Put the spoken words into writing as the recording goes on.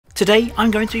Today I'm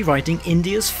going to be riding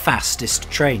India's fastest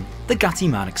train, the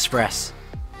Gatimaan Express.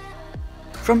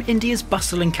 From India's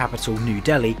bustling capital New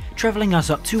Delhi, travelling us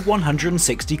up to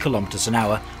 160 km an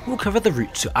hour, we'll cover the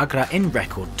route to Agra in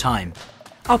record time.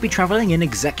 I'll be travelling in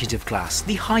executive class,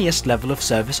 the highest level of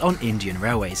service on Indian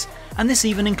railways, and this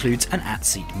even includes an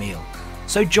at-seat meal.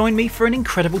 So join me for an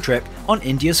incredible trip on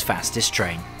India's fastest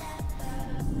train.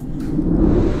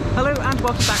 Hello and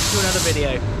welcome back to another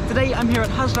video. Today I'm here at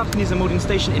Hazrat Nizamuddin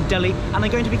station in Delhi and I'm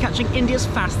going to be catching India's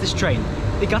fastest train,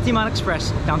 the Gatimaan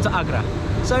Express, down to Agra.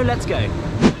 So let's go.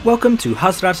 Welcome to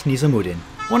Hazrat Nizamuddin,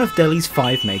 one of Delhi's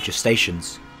 5 major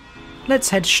stations. Let's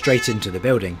head straight into the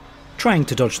building, trying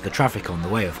to dodge the traffic on the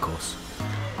way of course.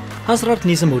 Hazrat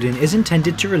Nizamuddin is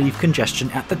intended to relieve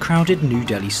congestion at the crowded New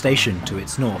Delhi station to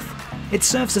its north. It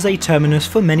serves as a terminus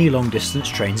for many long-distance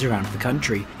trains around the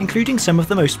country, including some of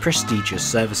the most prestigious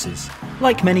services.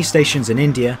 Like many stations in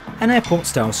India, an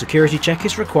airport-style security check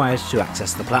is required to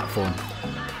access the platform.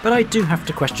 But I do have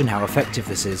to question how effective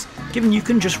this is, given you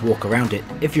can just walk around it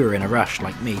if you're in a rush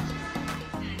like me.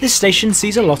 This station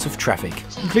sees a lot of traffic,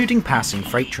 including passing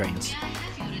freight trains.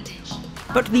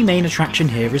 But the main attraction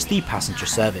here is the passenger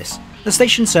service, the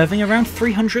station serving around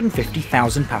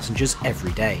 350,000 passengers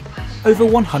every day, over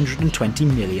 120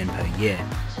 million per year.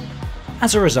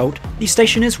 As a result, the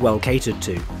station is well catered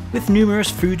to, with numerous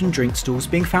food and drink stalls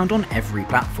being found on every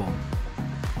platform.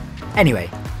 Anyway,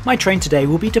 my train today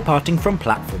will be departing from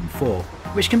platform 4,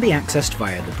 which can be accessed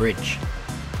via the bridge.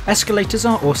 Escalators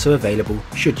are also available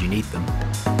should you need them.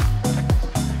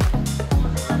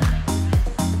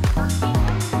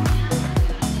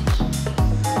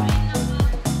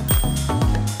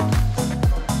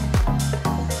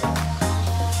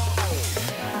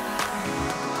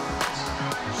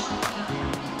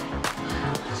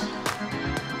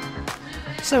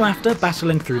 So after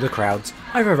battling through the crowds,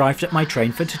 I've arrived at my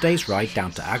train for today's ride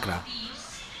down to Agra.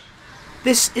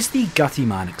 This is the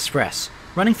Gatimaan Express,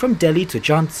 running from Delhi to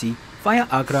Jhansi via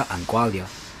Agra and Gwalior.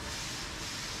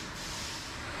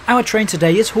 Our train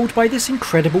today is hauled by this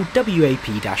incredible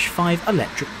WAP-5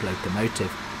 electric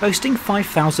locomotive, boasting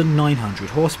 5,900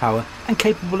 horsepower and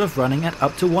capable of running at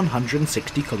up to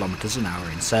 160 km an hour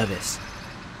in service.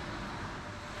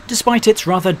 Despite its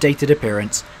rather dated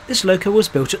appearance, this loco was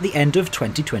built at the end of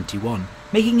 2021,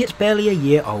 making it barely a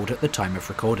year old at the time of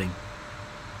recording.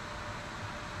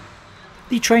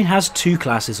 The train has 2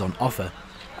 classes on offer.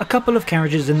 A couple of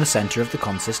carriages in the centre of the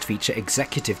consist feature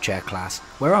executive chair class,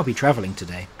 where I'll be travelling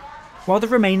today, while the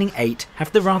remaining 8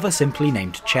 have the rather simply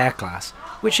named chair class,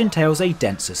 which entails a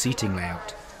denser seating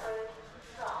layout.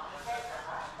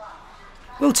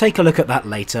 We'll take a look at that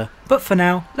later, but for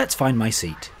now, let's find my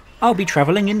seat. I'll be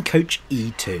travelling in coach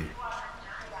E2.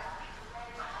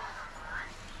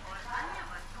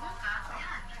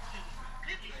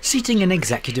 Seating in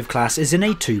executive class is in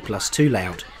a 2+2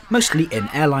 layout, mostly in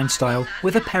airline style,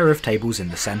 with a pair of tables in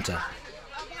the centre.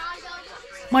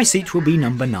 My seat will be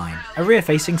number 9, a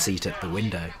rear-facing seat at the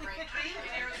window.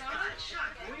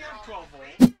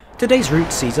 Today's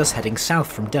route sees us heading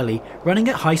south from Delhi, running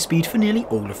at high speed for nearly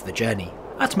all of the journey.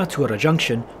 At Mathura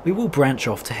Junction, we will branch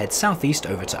off to head southeast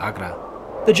over to Agra.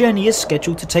 The journey is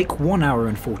scheduled to take 1 hour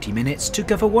and 40 minutes to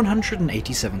cover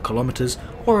 187 kilometers,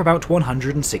 or about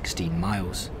 116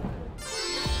 miles.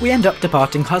 We end up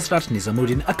departing Hazrat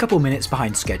Nizamuddin a couple minutes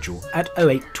behind schedule at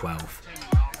 08:12.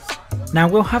 Now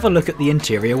we'll have a look at the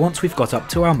interior once we've got up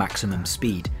to our maximum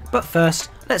speed, but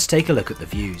first, let's take a look at the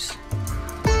views.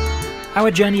 Our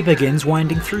journey begins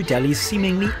winding through Delhi's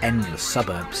seemingly endless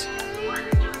suburbs.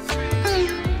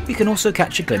 We can also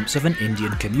catch a glimpse of an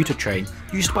Indian commuter train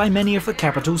used by many of the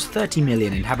capital's 30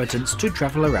 million inhabitants to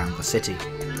travel around the city.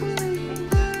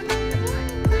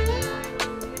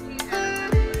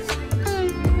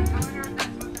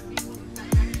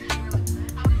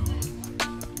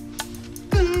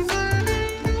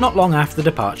 Not long after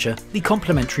departure, the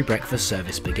complimentary breakfast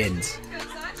service begins.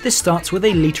 This starts with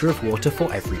a litre of water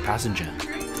for every passenger.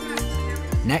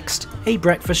 Next, a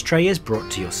breakfast tray is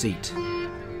brought to your seat.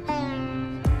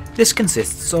 This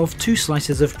consists of 2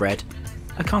 slices of bread,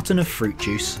 a carton of fruit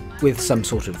juice with some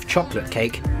sort of chocolate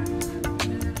cake,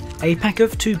 a pack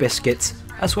of 2 biscuits,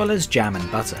 as well as jam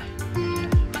and butter.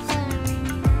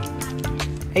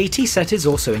 A tea set is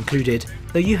also included,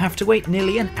 though you have to wait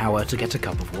nearly an hour to get a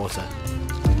cup of water.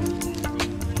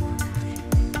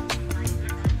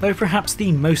 Though perhaps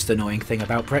the most annoying thing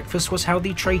about breakfast was how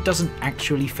the tray doesn't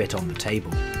actually fit on the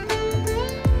table.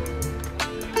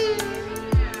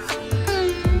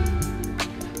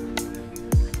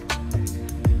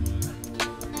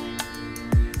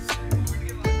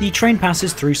 The train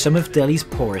passes through some of Delhi's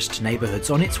poorest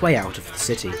neighbourhoods on its way out of the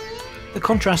city. The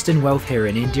contrast in wealth here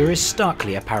in India is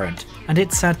starkly apparent, and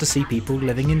it's sad to see people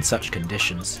living in such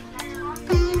conditions.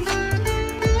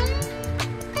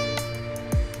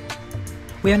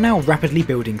 We are now rapidly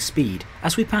building speed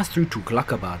as we pass through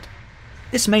Tughlakabad.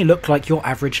 This may look like your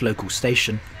average local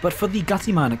station, but for the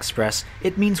Gatimaan Express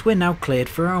it means we're now cleared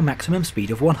for our maximum speed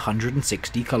of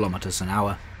 160 km an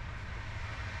hour.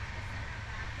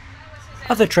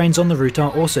 Other trains on the route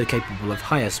are also capable of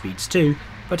higher speeds too,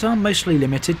 but are mostly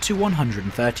limited to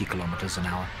 130 km an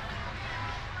hour.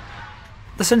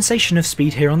 The sensation of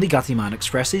speed here on the Gatimaan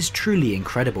Express is truly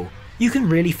incredible. You can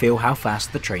really feel how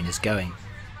fast the train is going.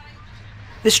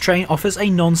 This train offers a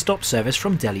non-stop service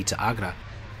from Delhi to Agra,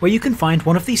 where you can find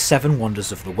one of the 7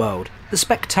 wonders of the world, the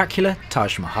spectacular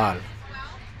Taj Mahal.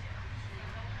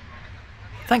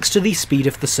 Thanks to the speed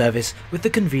of the service with the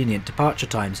convenient departure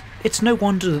times, it's no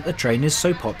wonder that the train is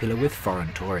so popular with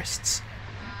foreign tourists.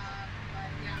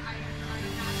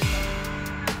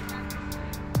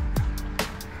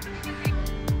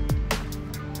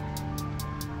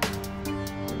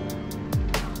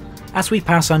 As we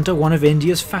pass under one of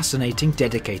India's fascinating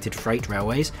dedicated freight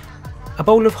railways, a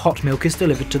bowl of hot milk is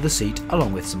delivered to the seat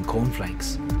along with some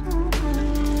cornflakes.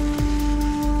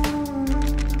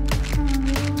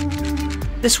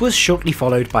 This was shortly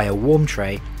followed by a warm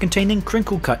tray containing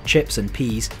crinkle-cut chips and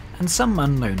peas and some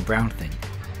unknown brown thing.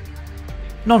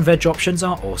 Non-veg options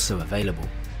are also available.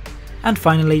 And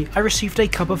finally, I received a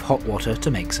cup of hot water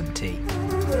to make some tea.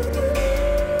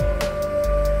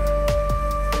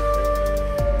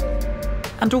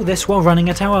 And all this while running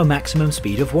at our maximum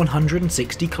speed of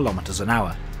 160 km an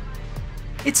hour.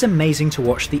 It's amazing to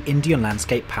watch the Indian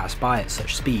landscape pass by at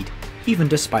such speed, even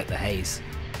despite the haze.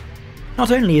 Not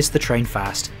only is the train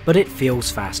fast, but it feels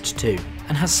fast too,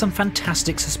 and has some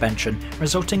fantastic suspension,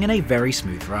 resulting in a very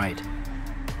smooth ride.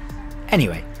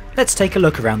 Anyway, let's take a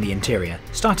look around the interior,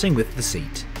 starting with the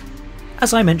seat.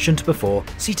 As I mentioned before,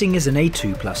 seating is in a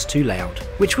 2+2 layout,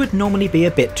 which would normally be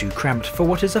a bit too cramped for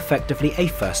what is effectively a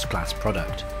first-class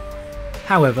product.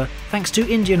 However, thanks to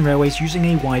Indian Railways using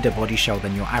a wider body shell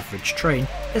than your average train,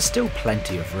 there's still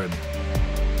plenty of room.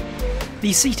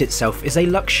 The seat itself is a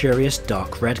luxurious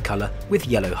dark red colour with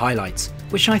yellow highlights,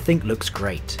 which I think looks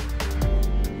great.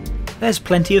 There's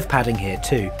plenty of padding here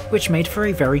too, which made for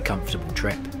a very comfortable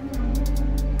trip.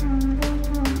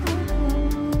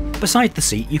 Beside the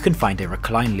seat you can find a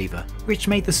recline lever, which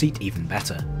made the seat even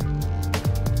better.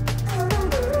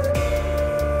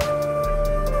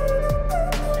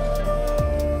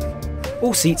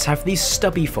 All seats have these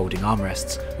stubby folding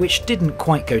armrests, which didn't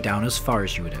quite go down as far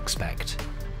as you would expect.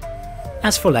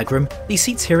 As for legroom, the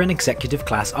seats here in executive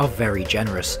class are very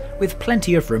generous, with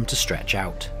plenty of room to stretch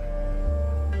out.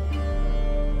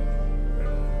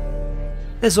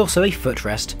 There's also a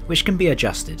footrest, which can be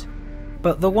adjusted,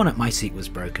 but the one at my seat was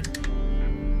broken.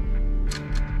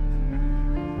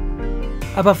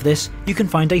 Above this, you can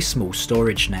find a small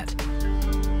storage net,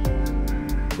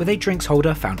 with a drinks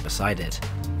holder found beside it.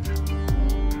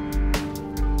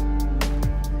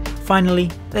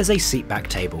 Finally, there's a seatback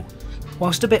table.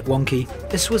 Whilst a bit wonky,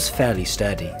 this was fairly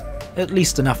sturdy, at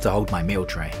least enough to hold my meal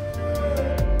tray.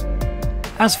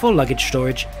 As for luggage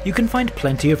storage, you can find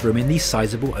plenty of room in these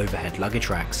sizable overhead luggage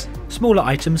racks. Smaller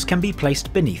items can be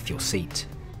placed beneath your seat.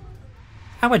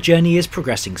 Our journey is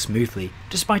progressing smoothly,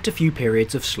 despite a few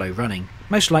periods of slow running,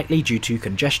 most likely due to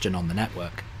congestion on the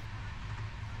network.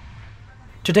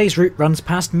 Today's route runs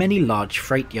past many large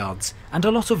freight yards and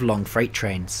a lot of long freight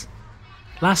trains.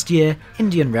 Last year,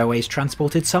 Indian Railways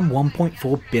transported some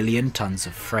 1.4 billion tonnes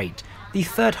of freight, the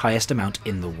third highest amount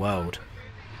in the world.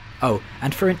 Oh,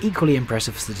 and for an equally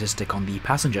impressive statistic on the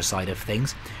passenger side of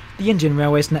things, the Indian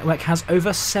Railways network has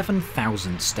over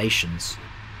 7,000 stations.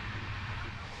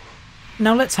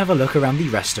 Now let's have a look around the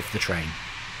rest of the train.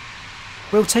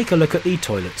 We'll take a look at the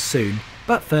toilets soon,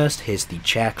 but first here's the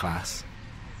chair class.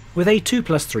 With a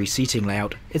 2+3 seating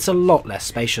layout, it's a lot less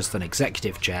spacious than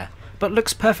executive chair, but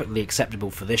looks perfectly acceptable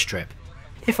for this trip.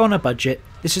 If on a budget,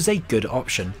 this is a good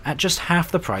option at just half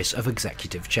the price of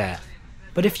executive chair.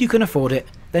 But if you can afford it,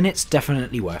 then it's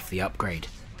definitely worth the upgrade.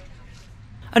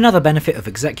 Another benefit of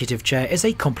executive chair is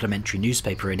a complimentary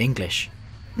newspaper in English.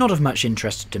 Not of much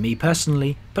interest to me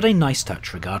personally, but a nice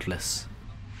touch regardless.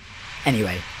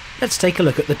 Anyway, let's take a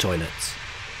look at the toilets.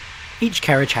 Each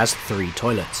carriage has 3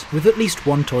 toilets, with at least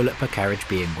 1 toilet per carriage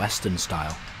being Western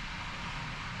style.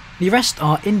 The rest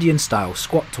are Indian style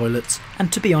squat toilets,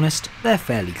 and to be honest, they're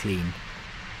fairly clean.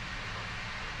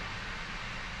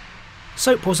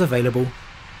 Soap was available,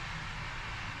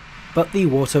 but the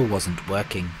water wasn't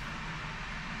working.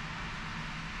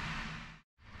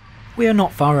 We are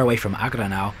not far away from Agra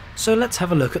now, so let's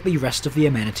have a look at the rest of the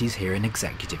amenities here in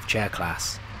executive chair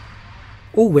class.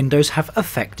 All windows have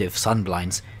effective sun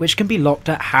blinds, which can be locked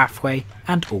at halfway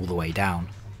and all the way down.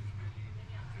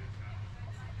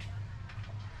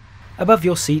 Above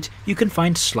your seat you can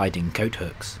find sliding coat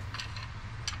hooks.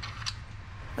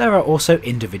 There are also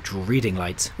individual reading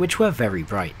lights, which were very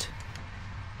bright.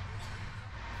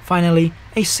 Finally,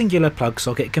 a singular plug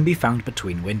socket can be found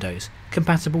between windows,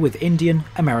 compatible with Indian,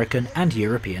 American and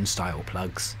European style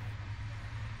plugs.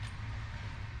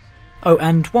 Oh,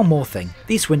 and one more thing,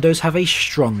 these windows have a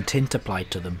strong tint applied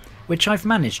to them, which I've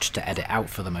managed to edit out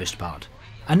for the most part.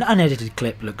 An unedited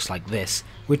clip looks like this,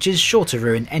 which is sure to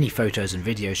ruin any photos and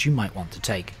videos you might want to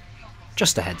take.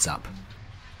 Just a heads up.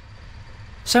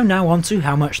 So now on to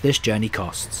how much this journey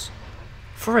costs.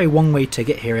 For a one-way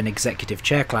ticket here in executive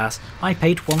chair class, I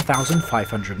paid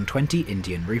 1,520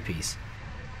 Indian rupees.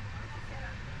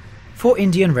 For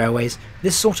Indian Railways,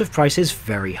 this sort of price is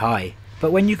very high,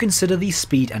 but when you consider the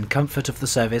speed and comfort of the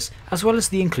service, as well as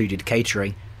the included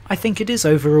catering, I think it is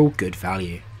overall good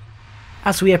value.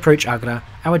 As we approach Agra,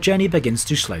 our journey begins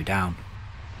to slow down.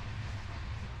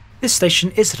 This station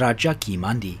is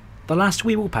Gatimaan, the last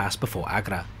we will pass before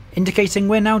Agra, indicating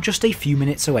we're now just a few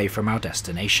minutes away from our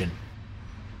destination.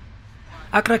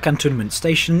 Agra Cantonment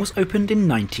Station was opened in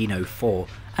 1904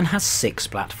 and has 6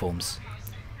 platforms.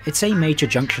 It's a major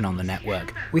junction on the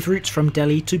network, with routes from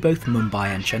Delhi to both Mumbai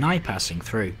and Chennai passing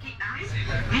through.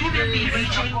 We will be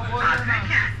reaching Agra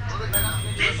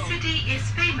Cantt. This city is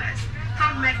famous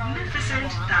for magnificent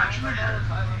Taj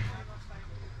Mahal.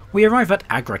 We arrive at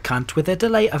Agra Cantt with a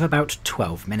delay of about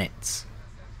 12 minutes.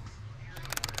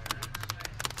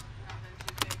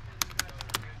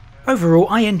 Overall,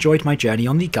 I enjoyed my journey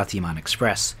on the Gatimaan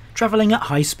Express. Travelling at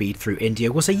high speed through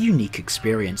India was a unique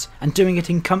experience, and doing it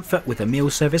in comfort with a meal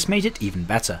service made it even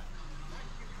better.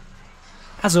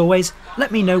 As always,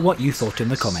 let me know what you thought in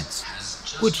the comments.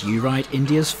 Would you ride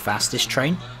India's fastest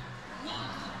train?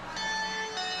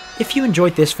 If you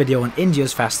enjoyed this video on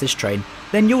India's fastest train,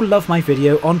 then you'll love my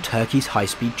video on Turkey's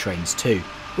high-speed trains too,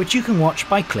 which you can watch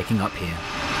by clicking up here.